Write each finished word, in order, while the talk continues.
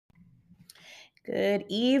Good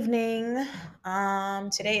evening.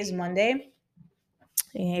 Today is Monday,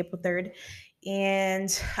 April 3rd,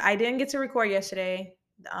 and I didn't get to record yesterday.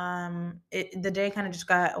 The day kind of just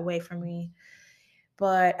got away from me,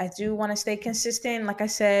 but I do want to stay consistent, like I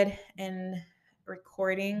said, in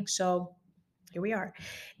recording. So here we are.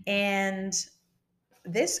 And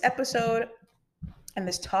this episode and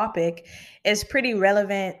this topic is pretty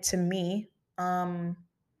relevant to me. Um,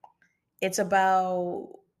 it's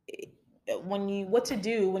about when you what to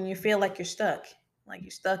do when you feel like you're stuck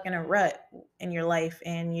in a rut in your life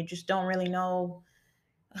and you just don't really know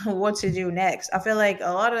what to do next. I feel like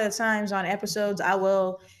a lot of the times on episodes I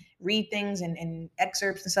will read things and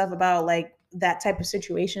excerpts and stuff about like that type of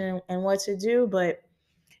situation and what to do, but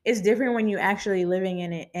it's different when you actually living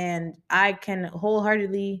in it, and I can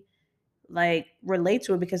wholeheartedly like relate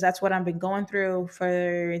to it because that's what I've been going through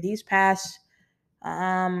for these past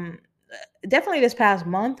um definitely this past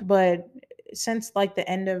month, but since like the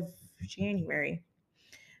end of January.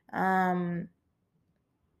 Um,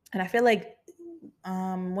 and I feel like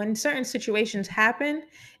when certain situations happen,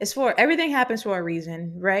 it's for everything happens for a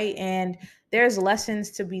reason, right? And there's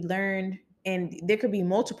lessons to be learned, and there could be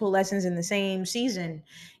multiple lessons in the same season.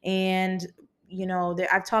 And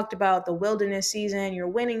I've talked about the wilderness season, your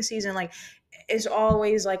winning season, like it's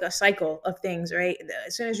always like a cycle of things, right?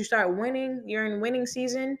 As soon as you start winning, you're in winning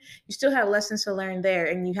season, you still have lessons to learn there.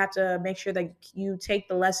 And you have to make sure that you take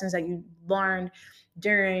the lessons that you learned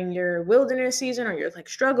during your wilderness season or your like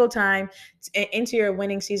struggle time into your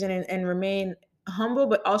winning season, and remain humble,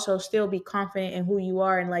 but also still be confident in who you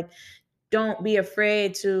are, and like don't be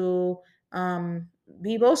afraid to um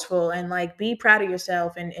be boastful and like be proud of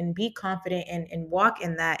yourself, and be confident and walk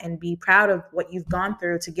in that and be proud of what you've gone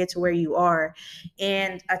through to get to where you are.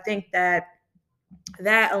 And I think that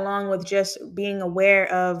along with just being aware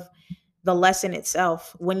of the lesson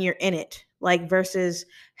itself when you're in it, like versus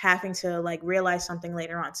having to like realize something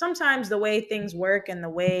later on. Sometimes the way things work and the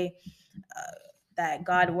way uh, that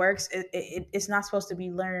God works, it's not supposed to be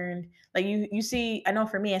learned. Like you see, I know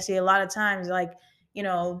for me, I see a lot of times like, you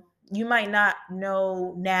know, you might not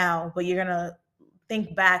know now, but you're gonna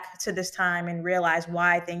think back to this time and realize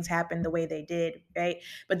why things happened the way they did, right?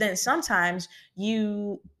 But then sometimes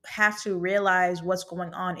you have to realize what's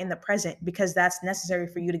going on in the present because that's necessary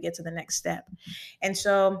for you to get to the next step. And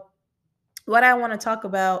so what I want to talk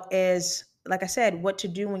about is, like I said, what to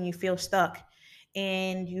do when you feel stuck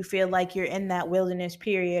and you feel like you're in that wilderness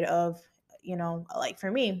period of, like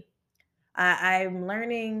for me, I'm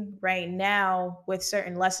learning right now with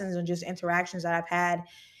certain lessons and just interactions that I've had,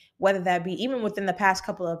 whether that be even within the past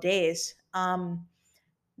couple of days,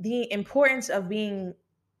 the importance of being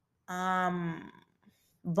um,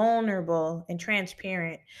 vulnerable and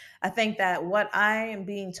transparent. I think that what I am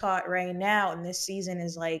being taught right now in this season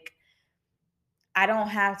is like, I don't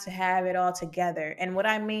have to have it all together. And what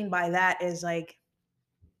I mean by that is like,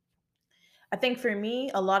 I think for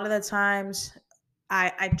me, a lot of the times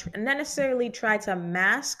not necessarily try to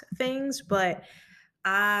mask things, but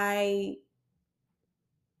I,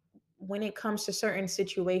 when it comes to certain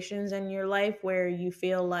situations in your life where you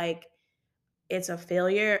feel like it's a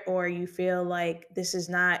failure or you feel like this is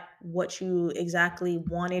not what you exactly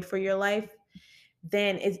wanted for your life,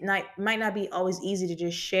 then it might not be always easy to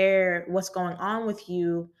just share what's going on with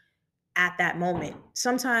you at that moment.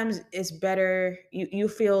 Sometimes it's better, you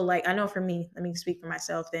feel like, I know for me, let me speak for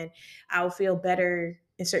myself, then I'll feel better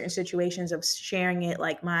in certain situations of sharing it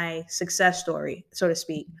like my success story, so to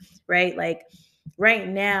speak, right? Like right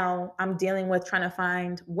now I'm dealing with trying to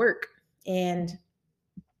find work, and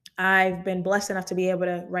I've been blessed enough to be able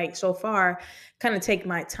to, right, so far, kind of take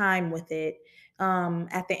my time with it.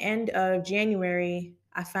 At the end of January,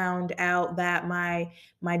 I found out that my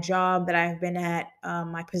job that I've been at,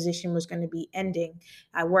 my position was going to be ending.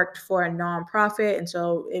 I worked for a nonprofit, and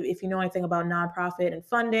so if you know anything about nonprofit and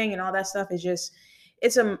funding and all that stuff,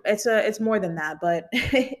 it's more than that, but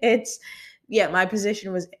it's yeah, my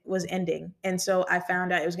position was ending, and so I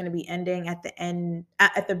found out it was going to be ending at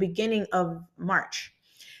the beginning of March.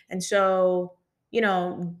 And so,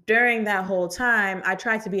 during that whole time, I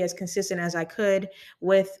tried to be as consistent as I could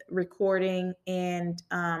with recording and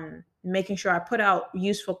making sure I put out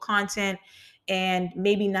useful content, and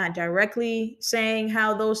maybe not directly saying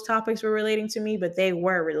how those topics were relating to me, but they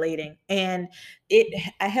were relating. And it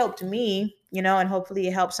helped me, and hopefully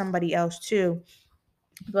it helped somebody else too.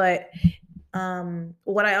 But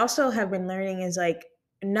what I also have been learning is like,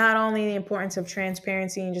 not only the importance of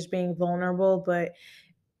transparency and just being vulnerable, but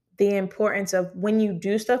the importance of when you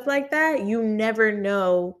do stuff like that, you never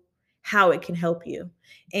know how it can help you.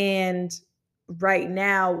 And right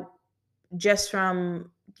now, just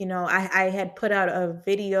from I had put out a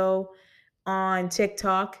video on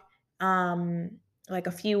TikTok um like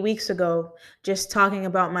a few weeks ago, just talking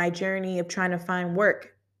about my journey of trying to find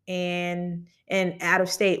work and out of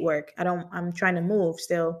state work. I'm trying to move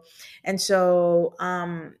still. And so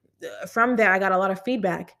from there I got a lot of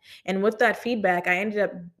feedback. And with that feedback, I ended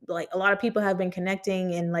up, like, a lot of people have been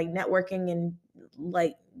connecting and like networking and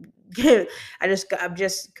like I'm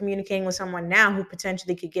just communicating with someone now who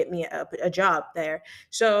potentially could get me a job there.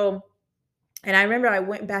 So, and I remember I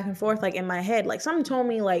went back and forth, like, in my head, like someone told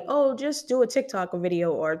me like, "Oh, just do a TikTok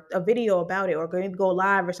video or a video about it, or maybe go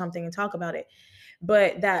live or something and talk about it."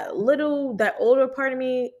 But that older part of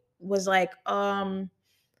me was like,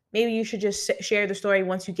 maybe you should just share the story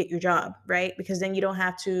once you get your job, right? Because then you don't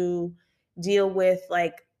have to deal with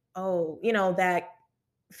like, oh, that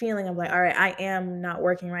feeling of like, all right, I am not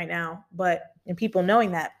working right now, but and people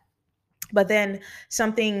knowing that. But then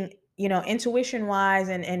something, intuition wise,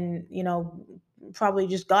 and probably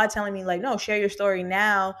just God telling me like, no, share your story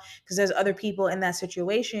now, because there's other people in that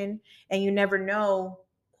situation, and you never know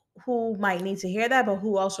who might need to hear that, but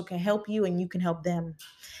who also can help you and you can help them.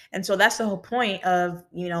 And so that's the whole point of,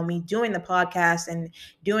 me doing the podcast and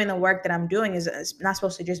doing the work that I'm doing. Is it's not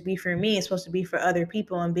supposed to just be for me, it's supposed to be for other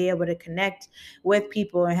people, and be able to connect with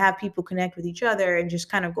people and have people connect with each other and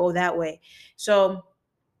just kind of go that way. So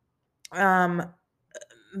um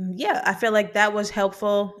yeah, I feel like that was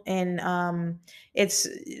helpful. And it's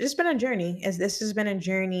been a journey. As This has been a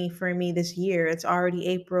journey for me this year. It's already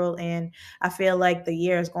April, and I feel like the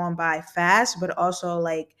year is going by fast, but also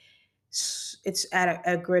like it's at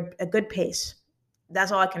a good pace.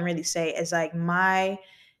 That's all I can really say. Is like my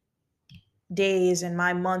days and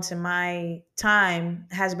my months and my time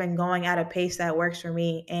has been going at a pace that works for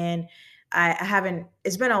me. And I haven't,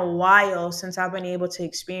 it's been a while since I've been able to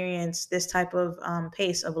experience this type of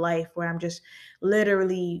pace of life, where I'm just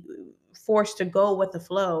literally forced to go with the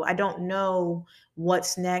flow. I don't know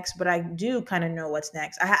what's next, but I do kind of know what's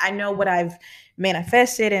next. I know what I've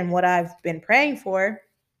manifested and what I've been praying for,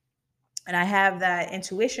 and I have that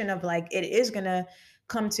intuition of like, it is gonna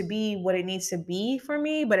come to be what it needs to be for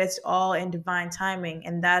me, but it's all in divine timing.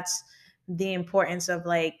 And that's the importance of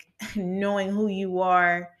like knowing who you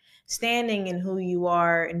are, standing in who you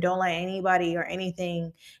are, and don't let anybody or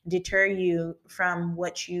anything deter you from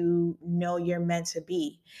what you know you're meant to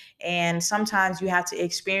be. And sometimes you have to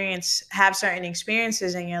have certain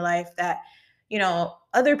experiences in your life that,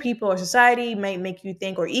 other people or society may make you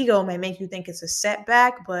think, or ego may make you think it's a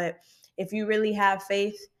setback. But if you really have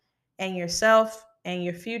faith in yourself and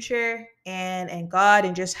your future and God,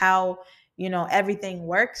 and just how everything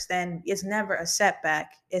works, then it's never a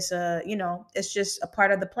setback. It's just a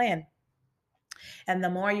part of the plan. And the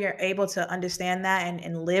more you're able to understand that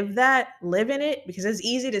and live in it, because it's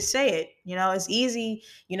easy to say it, it's easy,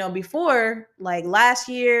 before, like last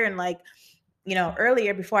year and like,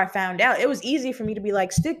 earlier, before I found out, it was easy for me to be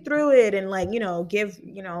like, stick through it, and like, give,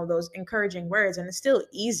 those encouraging words. And it's still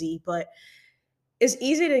easy, but it's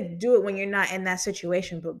easy to do it when you're not in that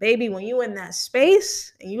situation. But baby, when you in that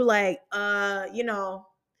space and you like,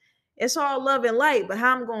 it's all love and light, but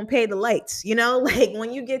how I'm gonna pay the lights, like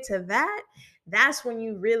when you get to that, that's when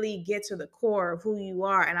you really get to the core of who you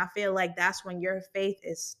are. And I feel like that's when your faith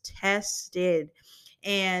is tested.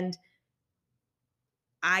 And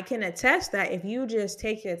I can attest that if you just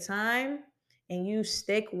take your time and you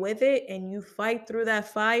stick with it and you fight through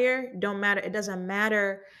that fire, don't matter. It doesn't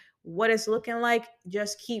matter what it's looking like.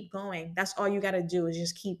 Just keep going. That's all you got to do, is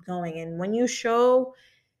just keep going. And when you show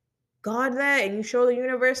God that, and you show the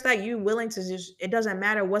universe that you willing to just, it doesn't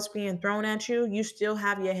matter what's being thrown at you, you still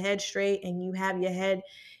have your head straight and you have your head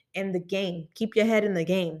in the game. Keep your head in the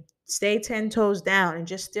game. Stay 10 toes down and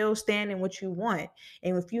just still stand in what you want.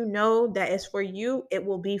 And if you know that it's for you, it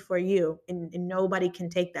will be for you. And nobody can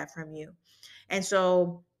take that from you. And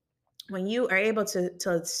so when you are able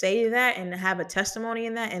to say that and have a testimony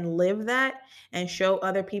in that and live that and show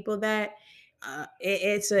other people that,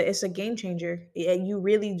 it's a game changer. You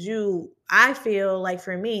really do. I feel like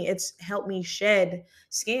for me, it's helped me shed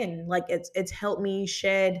skin. Like it's helped me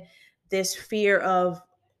shed this fear of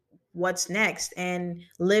what's next, and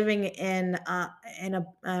living in a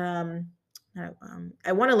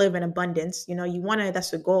I want to live in abundance. You want to,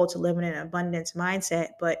 that's the goal, to live in an abundance mindset.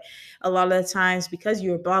 But a lot of the times, because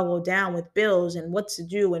you're boggled down with bills and what to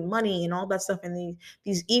do and money and all that stuff, and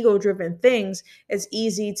these ego driven things, it's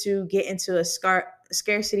easy to get into a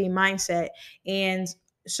scarcity mindset. And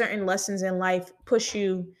certain lessons in life push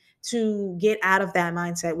you to get out of that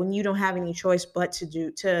mindset, when you don't have any choice but to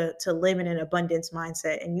live in an abundance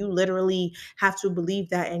mindset. And you literally have to believe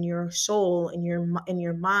that in your soul, in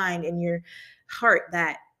your mind, in your heart,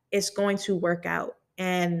 that it's going to work out.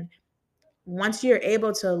 And once you're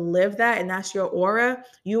able to live that and that's your aura,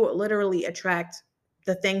 you will literally attract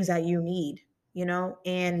the things that you need,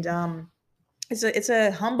 and it's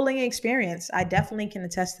a humbling experience. I definitely can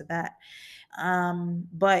attest to that.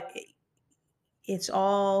 But it's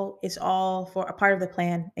all for a part of the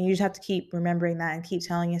plan, and you just have to keep remembering that and keep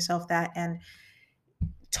telling yourself that, and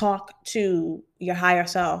talk to your higher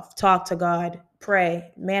self, talk to God,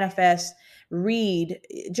 pray, manifest, read,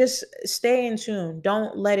 just stay in tune.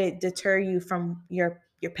 Don't let it deter you from your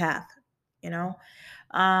path, you know?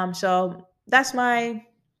 So that's my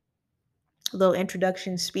little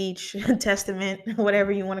introduction speech, testament,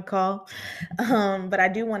 whatever you want to call. But I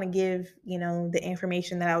do want to give, the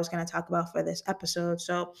information that I was going to talk about for this episode.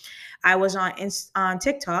 So I was on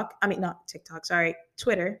TikTok. I mean, not TikTok, sorry,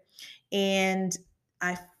 Twitter. And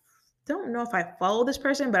I don't know if I follow this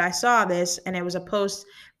person, but I saw this and it was a post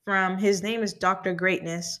from, his name is Dr.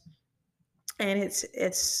 Greatness. And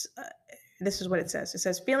this is what it says. It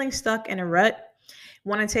says, feeling stuck in a rut.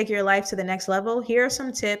 Want to take your life to the next level? Here are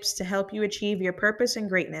some tips to help you achieve your purpose and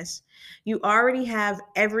greatness. You already have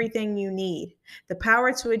everything you need. The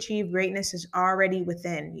power to achieve greatness is already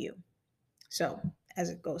within you. So, as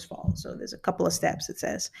it goes forward. So, there's a couple of steps. It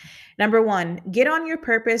says, number one, get on your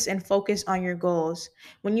purpose and focus on your goals.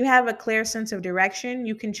 When you have a clear sense of direction,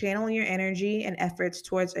 you can channel your energy and efforts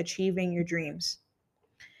towards achieving your dreams.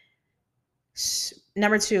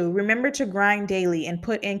 Number two, remember to grind daily and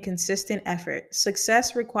put in consistent effort.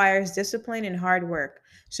 Success requires discipline and hard work.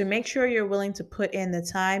 So make sure you're willing to put in the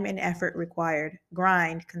time and effort required.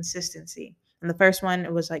 Grind, consistency. And the first one,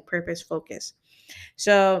 it was like purpose, focus.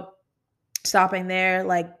 So stopping there,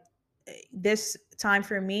 like this time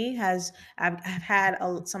for me I've had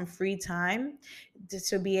some free time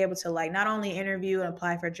to be able to like not only interview and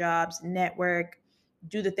apply for jobs, network,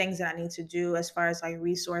 do the things that I need to do as far as like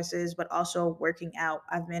resources, but also working out.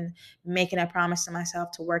 I've been making a promise to myself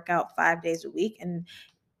to work out 5 days a week, and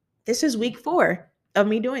this is week 4 of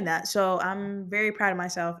me doing that. So I'm very proud of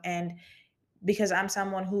myself, and because I'm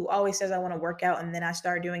someone who always says I want to work out and then I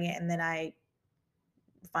start doing it and then I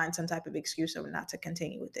find some type of excuse of not to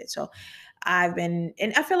continue with it. So and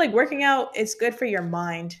I feel like working out, it's good for your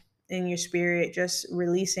mind and your spirit, just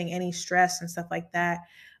releasing any stress and stuff like that.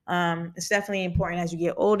 It's definitely important as you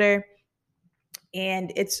get older.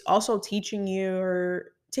 And it's also teaching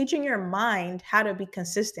your mind how to be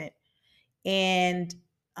consistent, and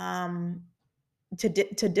um, to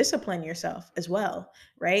discipline yourself as well,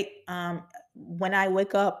 right? When I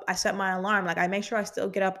wake up, I set my alarm. Like I make sure I still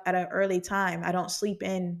get up at an early time. I don't sleep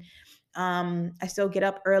in. I still get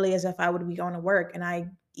up early as if I would be going to work. And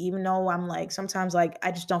even though I'm like, sometimes like I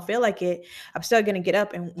just don't feel like it, I'm still gonna get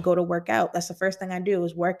up and go to work out. That's the first thing I do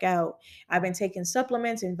is work out. I've been taking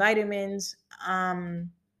supplements and vitamins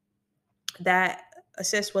that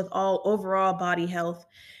assist with all overall body health,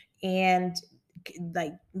 and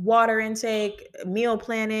like water intake, meal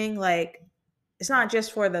planning. Like it's not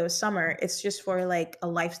just for the summer, it's just for like a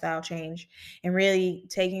lifestyle change, and really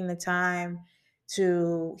taking the time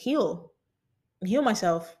to heal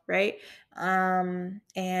myself, right?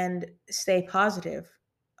 And stay positive.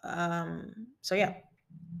 So yeah.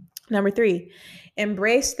 Number 3,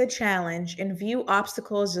 embrace the challenge and view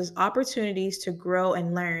obstacles as opportunities to grow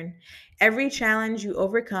and learn. Every challenge you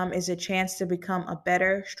overcome is a chance to become a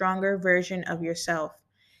better, stronger version of yourself.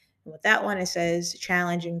 And with that one, it says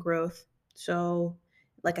challenge and growth. So,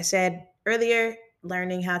 like I said earlier,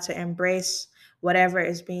 learning how to embrace whatever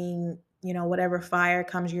is whatever fire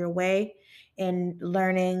comes your way, and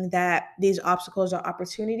learning that these obstacles are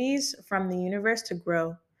opportunities from the universe to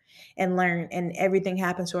grow and learn, and everything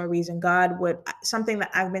happens for a reason. God would, something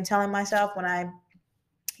that I've been telling myself when I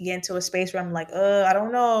get into a space where I'm like, I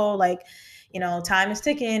don't know, like, time is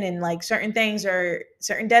ticking, and like certain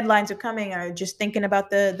deadlines are coming, or just thinking about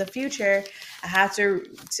the future. I have to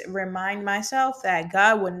remind myself that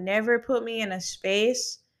God would never put me in a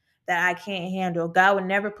space that I can't handle. God would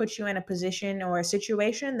never put you in a position or a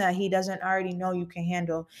situation that he doesn't already know you can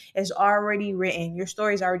handle. It's already written. Your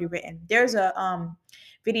story's already written. There's a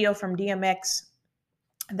video from DMX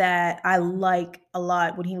that I like a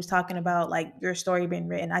lot when he was talking about like your story being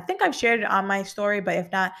written. I think I've shared it on my story, but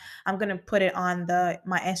if not, I'm gonna put it on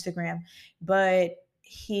my Instagram. But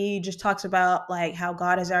he just talks about like how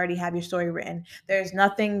God has already have your story written. There's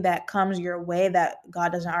nothing that comes your way that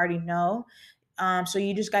God doesn't already know. So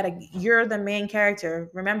you just you're the main character.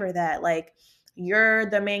 Remember that, like, you're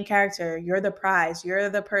the main character. You're the prize. You're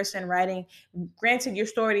the person writing. Granted, your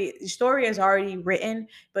story is already written,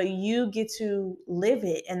 but you get to live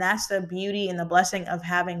it. And that's the beauty and the blessing of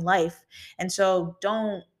having life. And so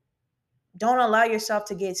Don't allow yourself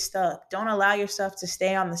to get stuck. Don't allow yourself to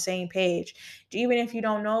stay on the same page. Even if you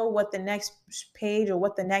don't know what the next page or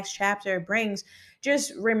what the next chapter brings,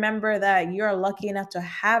 just remember that you're lucky enough to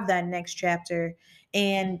have that next chapter,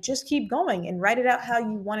 and just keep going and write it out how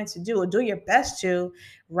you want it to do, or do your best to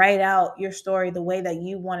write out your story the way that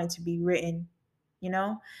you want it to be written, you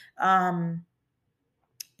know? Um,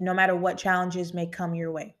 no matter what challenges may come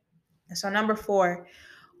your way. And so, number four,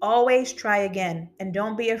 always try again and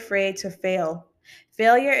don't be afraid to fail.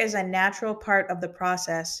 Failure is a natural part of the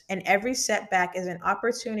process, and every setback is an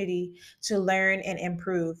opportunity to learn and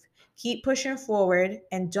improve. Keep pushing forward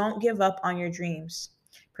and don't give up on your dreams.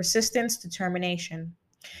 Persistence, determination.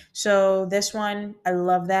 So, this one, I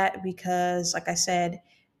love that because, like I said,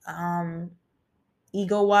 um,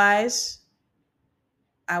 ego wise,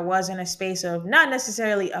 I was in a space of not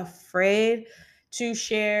necessarily afraid to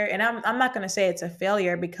share. And I'm not going to say it's a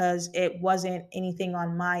failure because it wasn't anything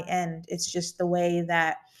on my end. It's just the way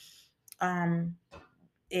that um,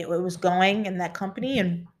 it was going in that company.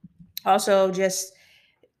 And also, just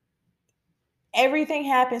everything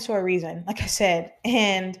happens for a reason, like I said.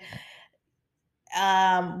 And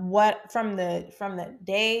what from the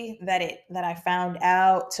day that I found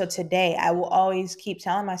out to today, I will always keep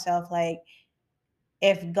telling myself, like,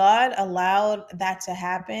 if God allowed that to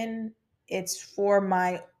happen, it's for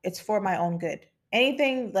my own good.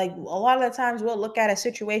 Anything, like, a lot of the times we'll look at a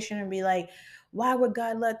situation and be like, why would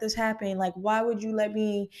God let this happen? Like, why would you let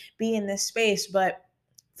me be in this space? But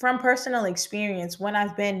from personal experience, when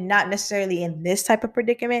I've been not necessarily in this type of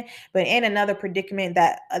predicament, but in another predicament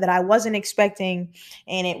that I wasn't expecting,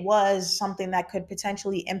 and it was something that could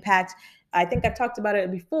potentially impact, I think I've talked about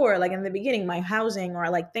it before, like in the beginning, my housing or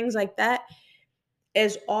like things like that,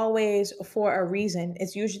 is always for a reason.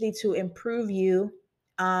 It's usually to improve you,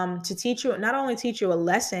 to teach you, not only teach you a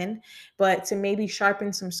lesson, but to maybe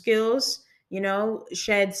sharpen some skills,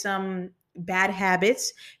 shed some bad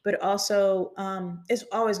habits, but also it's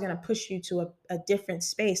always going to push you to a different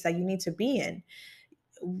space that you need to be in.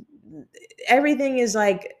 Everything is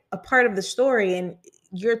like a part of the story, and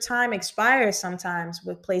your time expires sometimes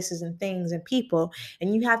with places and things and people,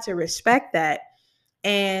 and you have to respect that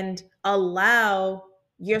and allow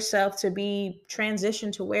yourself to be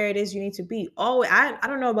transitioned to where it is you need to be. Oh, I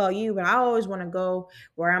don't know about you, but I always want to go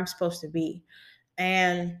where I'm supposed to be.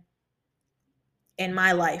 And in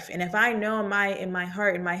my life. And if I know in my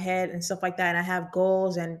heart, in my head and stuff like that, and I have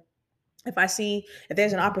goals, and if I see if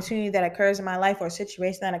there's an opportunity that occurs in my life or a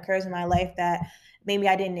situation that occurs in my life that maybe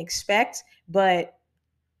I didn't expect, but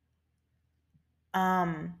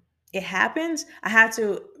um it happens, I have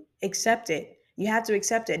to accept it. You have to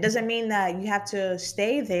accept it. It doesn't mean that you have to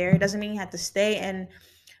stay there. It doesn't mean you have to stay in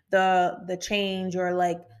the change, or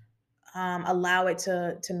like allow it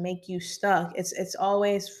to make you stuck. It's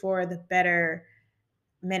always for the better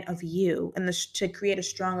meant of you, and to create a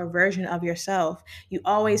stronger version of yourself. We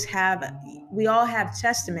all have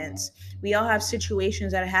testaments. We all have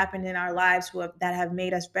situations that have happened in our lives that have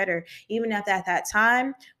made us better. Even if at that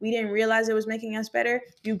time we didn't realize it was making us better,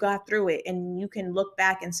 you got through it, and you can look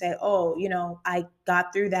back and say, oh, I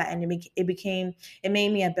got through that, and it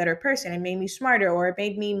made me a better person. It made me smarter, or it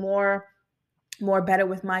made me more better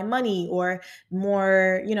with my money, or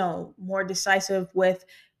more, more decisive with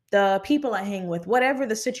the people I hang with. Whatever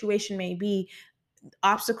the situation may be,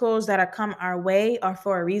 obstacles that are come our way are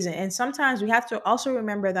for a reason. And sometimes we have to also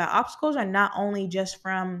remember that obstacles are not only just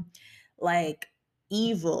from, like,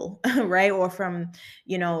 evil, right? Or from,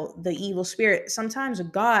 the evil spirit. Sometimes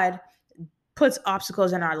God puts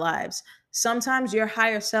obstacles in our lives. Sometimes your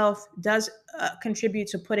higher self does contribute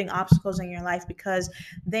to putting obstacles in your life, because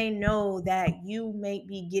they know that you may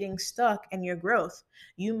be getting stuck in your growth.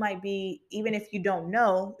 You might be, even if you don't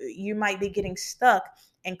know, you might be getting stuck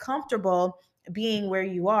and comfortable being where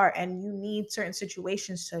you are, and you need certain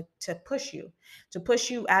situations to push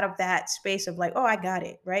you out of that space of, like, oh, I got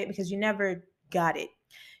it, right? Because you never got it.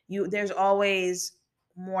 There's always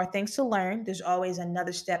more things to learn. There's always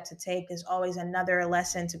another step to take. There's always another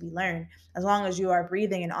lesson to be learned. As long as you are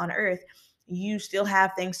breathing and on earth, you still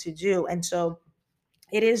have things to do. And so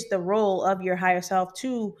it is the role of your higher self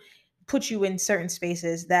to put you in certain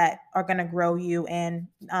spaces that are going to grow you, and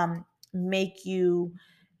make you,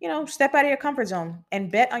 step out of your comfort zone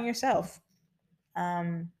and bet on yourself.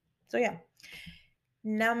 So yeah.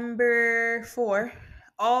 Number four.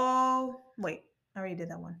 Wait, I already did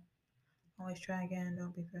that one. Always try again.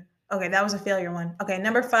 Don't be good. Okay, that was a failure one. Okay,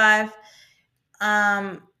 number five.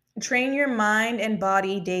 Um, Train your mind and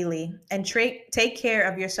body daily, and take care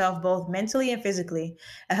of yourself both mentally and physically.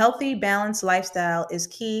 A healthy, balanced lifestyle is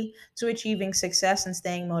key to achieving success and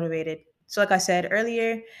staying motivated. So, like I said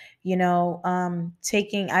earlier,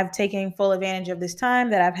 I've taken full advantage of this time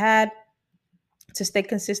that I've had to stay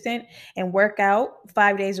consistent and work out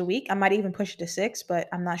 5 days a week. I might even push it to six, but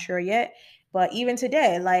I'm not sure yet. But even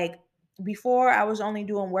today, like before, I was only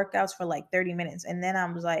doing workouts for like 30 minutes. And then I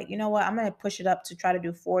was like, you know what? I'm going to push it up to try to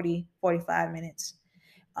do 40, 45 minutes.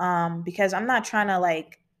 Because I'm not trying to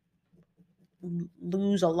like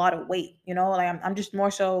lose a lot of weight, like I'm just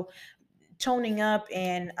more so toning up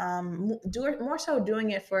and more so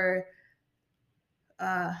doing it for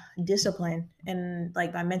uh discipline and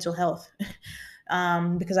like my mental health.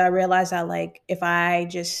 Because I realized that like if I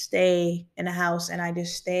just stay in the house and I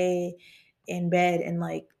just stay in bed and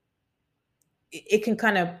like it can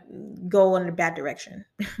kind of go in a bad direction.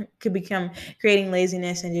 Could become creating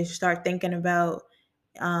laziness and just start thinking about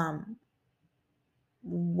um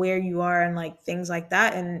where you are and like things like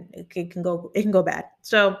that, and it can go bad.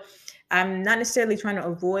 So I'm not necessarily trying to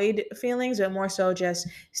avoid feelings, but more so just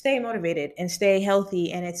stay motivated and stay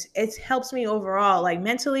healthy. And it helps me overall, like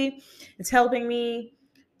mentally. It's helping me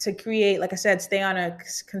to create, like I said, stay on a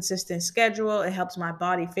consistent schedule. It helps my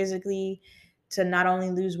body physically to not only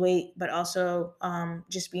lose weight but also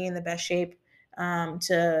just be in the best shape,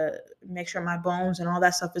 to make sure my bones and all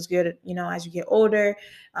that stuff is good. As you get older,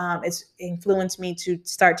 it's influenced me to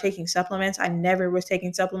start taking supplements. I never was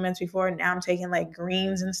taking supplements before. Now I'm taking like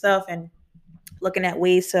greens and stuff and looking at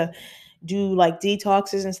ways to do like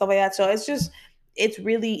detoxes and stuff like that. So it's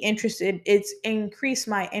really interested. It's increased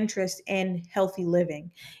my interest in healthy living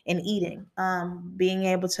and eating, being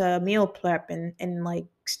able to meal prep and like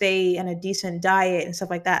stay in a decent diet and stuff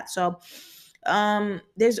like that. So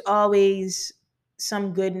there's always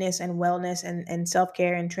some goodness and wellness and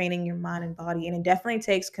self-care and training your mind and body, and it definitely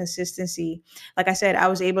takes consistency. Like I said,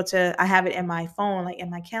 I have it in my phone, like in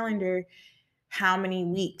my calendar, how many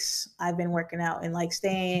weeks I've been working out and like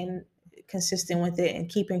staying consistent with it and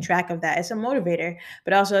keeping track of that. It's a motivator,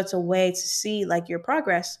 but also it's a way to see like your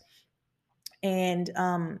progress and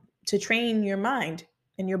to train your mind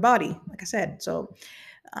and your body, like I said. So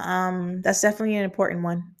that's definitely an important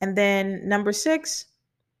one. And then number 6,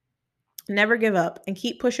 never give up and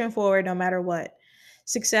keep pushing forward no matter what.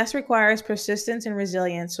 Success requires persistence and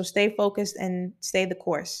resilience, so stay focused and stay the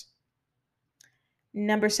course.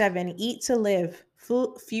 Number 7, eat to live.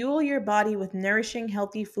 Fuel your body with nourishing,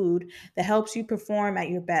 healthy food that helps you perform at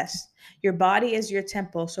your best. Your body is your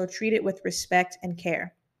temple, so treat it with respect and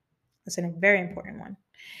care. That's a very important one.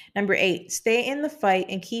 Number 8, stay in the fight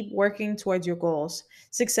and keep working towards your goals.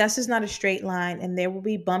 Success is not a straight line, and there will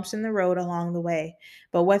be bumps in the road along the way.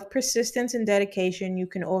 But with persistence and dedication, you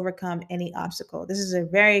can overcome any obstacle. This is a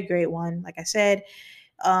very great one. Like I said,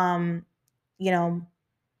 um, you know,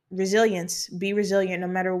 resilience. Be resilient no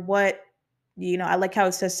matter what. I like how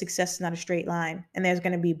it says success is not a straight line, and there's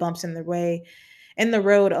going to be bumps in the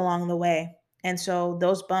road along the way. And so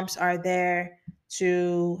those bumps are there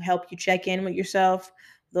to help you check in with yourself.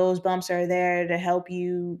 Those bumps are there to help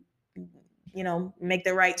you, make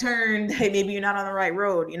the right turn. Maybe you're not on the right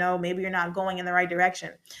road, maybe you're not going in the right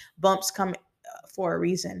direction. Bumps come for a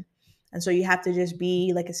reason. And so you have to just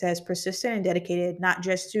be, like it says, persistent and dedicated, not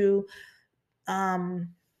just to um,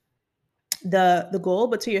 the goal,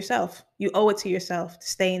 but to yourself. You owe it to yourself to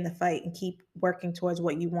stay in the fight and keep working towards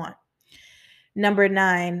what you want. Number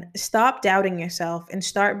 9, stop doubting yourself and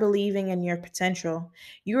start believing in your potential.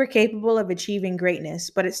 You are capable of achieving greatness,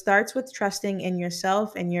 but it starts with trusting in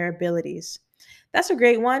yourself and your abilities. That's a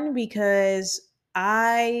great one because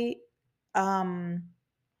um I'm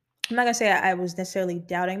not gonna say I was necessarily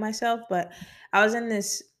doubting myself, but I was in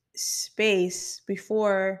this space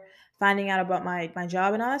before finding out about my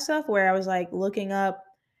job and all that stuff, where I was like looking up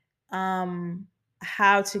um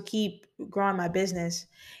how to keep growing my business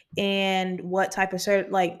and what type of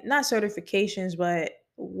like not certifications, but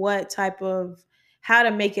what type of how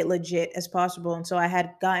to make it legit as possible. And so I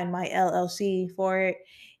had gotten my LLC for it,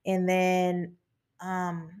 and then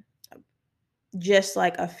um just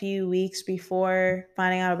like a few weeks before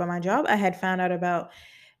finding out about my job, I had found out about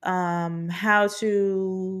how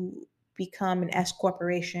to become an S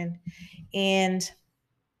corporation. And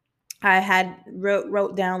I had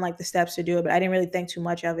wrote down like the steps to do it, but I didn't really think too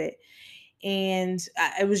much of it. And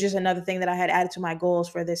it was just another thing that I had added to my goals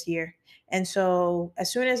for this year. And so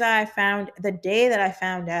as soon as the day that I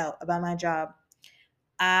found out about my job,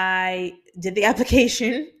 I did the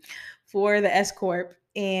application for the S corp,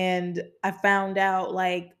 and I found out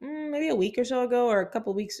like maybe a week or so ago, or a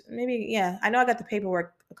couple weeks, maybe. Yeah, I know I got the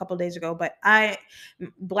paperwork a couple days ago, but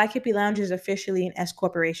Black Hippie Lounge is officially an S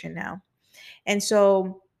corporation now. And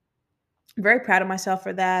so very proud of myself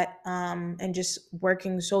for that, and just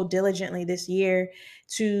working so diligently this year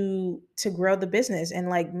to grow the business and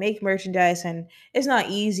like make merchandise. And it's not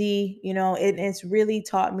easy, it's really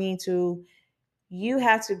taught me to, you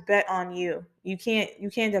have to bet on you. You can't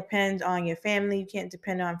depend on your family, you can't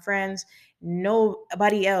depend on friends,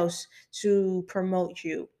 nobody else to promote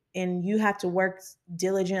you. And you have to work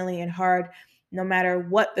diligently and hard, no matter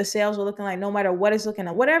what the sales are looking like, no matter what it's looking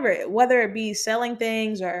like, whatever, whether it be selling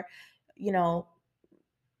things or, you know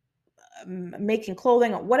making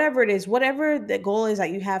clothing, or whatever it is, whatever the goal is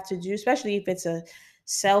that you have to do, especially if it's a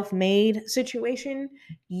self-made situation,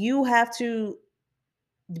 you have to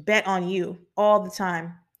bet on you all the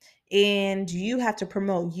time, and you have to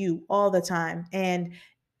promote you all the time. And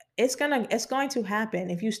it's going to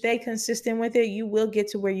happen if you stay consistent with it. You will get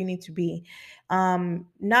to where you need to be.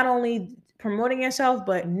 Not only promoting yourself,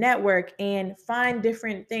 but network and find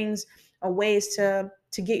different things or ways to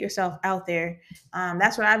get yourself out there.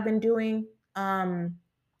 That's what I've been doing.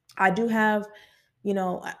 I do have,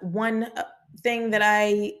 one thing that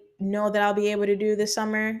I know that I'll be able to do this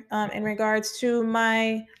summer, in regards to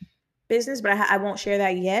my business, but I won't share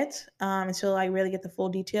that yet, until I really get the full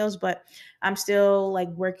details. But I'm still like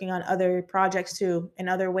working on other projects too, and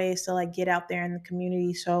other ways to like get out there in the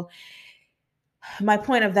community. So my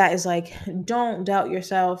point of that is like, don't doubt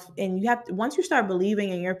yourself. And you have to, once you start believing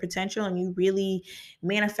in your potential and you really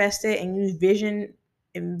manifest it and you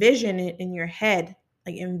envision it in your head,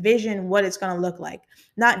 like envision what it's going to look like,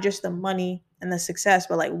 not just the money and the success,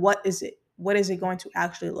 but like, what is it going to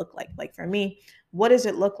actually look like for me? What does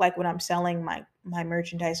it look like when I'm selling my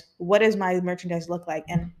merchandise? What does my merchandise look like?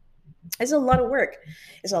 And it's a lot of work.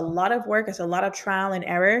 It's a lot of work. It's a lot of trial and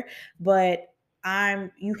error, but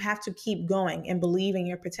you have to keep going and believe in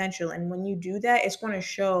your potential. And when you do that, it's going to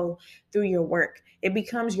show through your work. It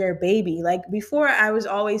becomes your baby. Like before, I was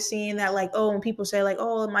always seeing that, like, oh, when people say like,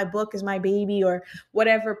 oh, my book is my baby, or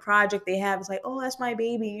whatever project they have, it's like, oh, that's my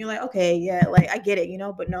baby. And you're like, okay, yeah, like I get it.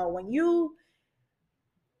 But no, when you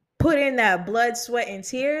put in that blood, sweat, and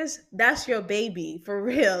tears, that's your baby for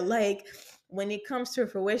real. Like when it comes to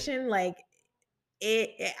fruition, like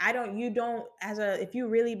I don't you don't as a if you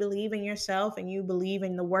really believe in yourself and you believe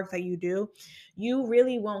in the work that you do, you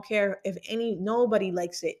really won't care if nobody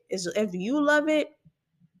likes it. Is if you love it,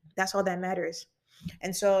 that's all that matters.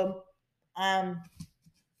 And so, um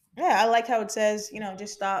yeah, I like how it says,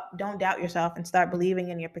 just stop, don't doubt yourself, and start believing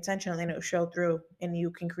in your potential, and it'll show through and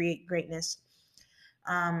you can create greatness.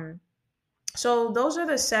 um so those are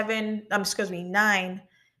the seven, excuse me,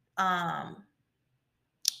 um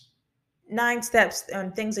nine steps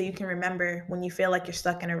and things that you can remember when you feel like you're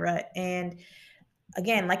stuck in a rut. And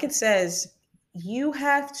again, like it says, you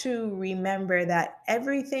have to remember that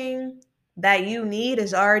everything that you need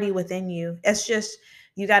is already within you. It's just,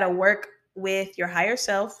 you got to work with your higher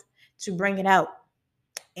self to bring it out.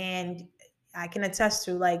 And I can attest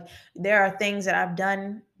to, like, there are things that I've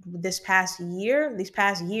done these past years,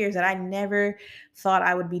 that I never thought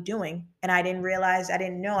I would be doing, and I didn't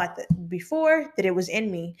know before that it was in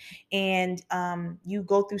me. And you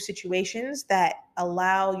go through situations that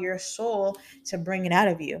allow your soul to bring it out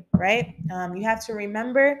of you, right? You have to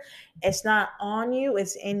remember, it's not on you,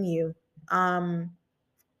 it's in you.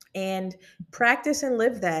 And practice and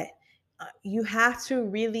live that. You have to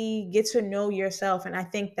really get to know yourself. And I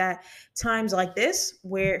think that times like this,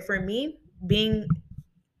 where for me, being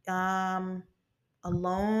um,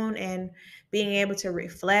 alone and being able to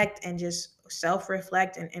reflect and just self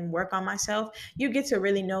reflect and work on myself, you get to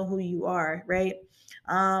really know who you are, right?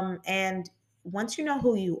 And once you know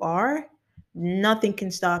who you are, nothing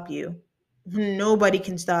can stop you. Nobody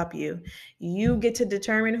can stop you. You get to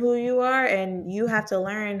determine who you are, and you have to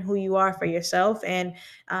learn who you are for yourself, and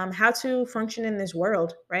how to function in this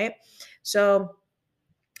world, right? So,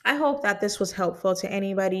 I hope that this was helpful to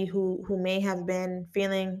anybody who may have been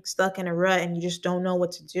feeling stuck in a rut and you just don't know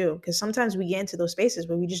what to do. Because sometimes we get into those spaces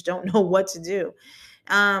where we just don't know what to do.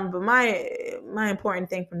 But my important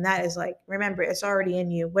thing from that is, like, remember, it's already in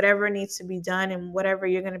you. Whatever needs to be done and whatever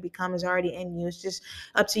you're going to become is already in you. It's just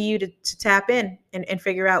up to you to tap in and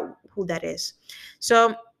figure out who that is.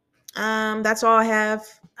 So that's all I have.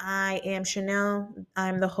 I am Chanel.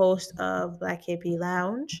 I'm the host of Black KP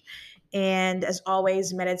Lounge. And as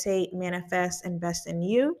always, meditate, manifest, invest in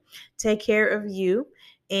you. Take care of you.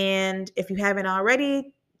 And if you haven't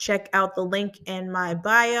already, check out the link in my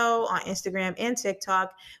bio on Instagram and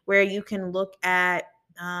TikTok, where you can look at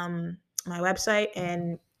my website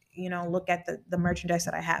and look at the merchandise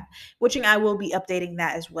that I have, which I will be updating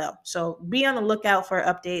that as well. So be on the lookout for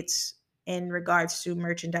updates in regards to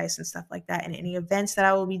merchandise and stuff like that, and any events that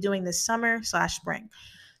I will be doing this summer/spring.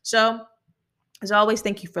 So As always,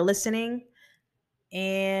 thank you for listening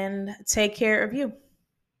and take care of you.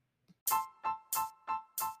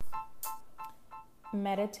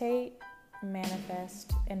 Meditate,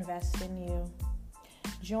 manifest, invest in you.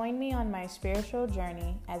 Join me on my spiritual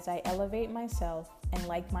journey as I elevate myself and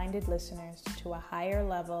like-minded listeners to a higher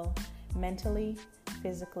level mentally,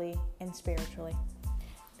 physically, and spiritually.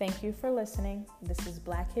 Thank you for listening. This is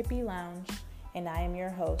Black Hippie Lounge, and I am your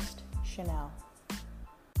host, Chanel.